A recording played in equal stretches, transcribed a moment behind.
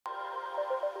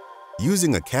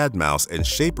Using a CadMouse and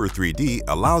Shapr3D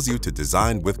allows you to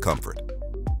design with comfort.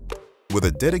 With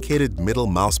a dedicated middle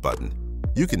mouse button,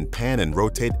 you can pan and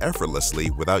rotate effortlessly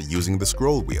without using the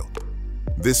scroll wheel.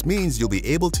 This means you'll be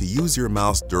able to use your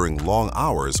mouse during long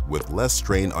hours with less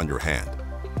strain on your hand.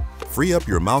 Free up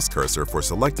your mouse cursor for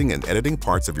selecting and editing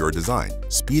parts of your design,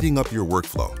 speeding up your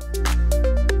workflow.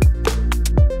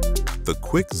 The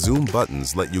quick zoom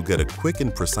buttons let you get a quick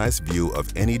and precise view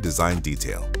of any design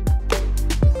detail.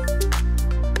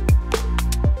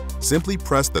 Simply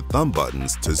press the thumb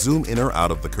buttons to zoom in or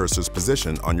out of the cursor's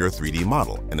position on your 3D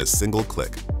model in a single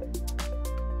click.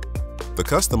 The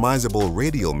customizable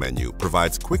radial menu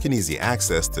provides quick and easy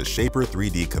access to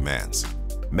Shapr3D commands.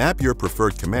 Map your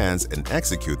preferred commands and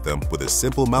execute them with a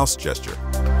simple mouse gesture.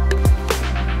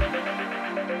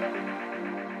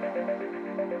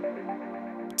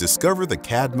 Discover the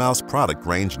CadMouse product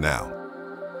range now.